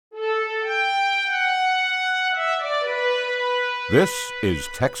This is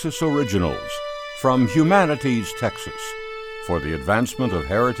Texas Originals from Humanities, Texas, for the advancement of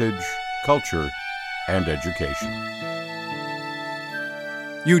heritage, culture, and education.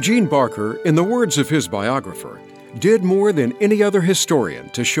 Eugene Barker, in the words of his biographer, did more than any other historian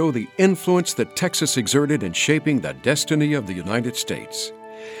to show the influence that Texas exerted in shaping the destiny of the United States.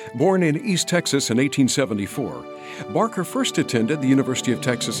 Born in East Texas in 1874, Barker first attended the University of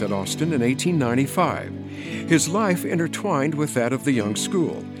Texas at Austin in 1895. His life intertwined with that of the young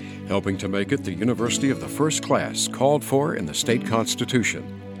school, helping to make it the university of the first class called for in the state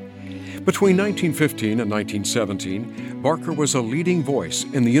constitution. Between 1915 and 1917, Barker was a leading voice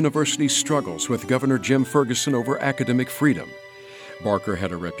in the university's struggles with Governor Jim Ferguson over academic freedom. Barker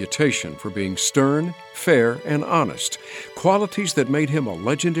had a reputation for being stern, fair, and honest, qualities that made him a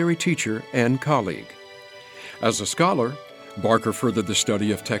legendary teacher and colleague. As a scholar, Barker furthered the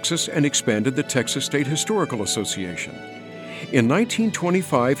study of Texas and expanded the Texas State Historical Association. In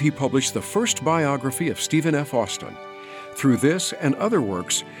 1925, he published the first biography of Stephen F. Austin. Through this and other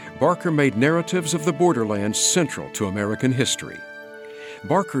works, Barker made narratives of the borderlands central to American history.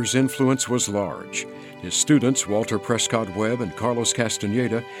 Barker's influence was large. His students, Walter Prescott Webb and Carlos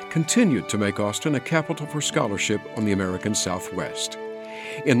Castaneda, continued to make Austin a capital for scholarship on the American Southwest.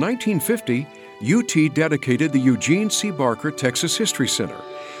 In 1950, UT dedicated the Eugene C. Barker Texas History Center,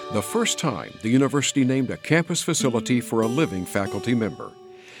 the first time the university named a campus facility for a living faculty member.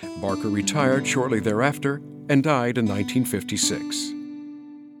 Barker retired shortly thereafter and died in 1956.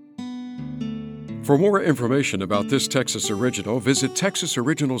 For more information about this Texas Original, visit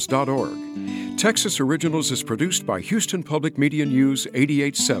texasoriginals.org. Texas Originals is produced by Houston Public Media News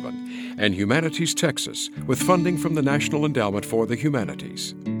 88.7 and Humanities Texas with funding from the National Endowment for the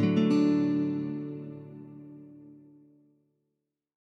Humanities.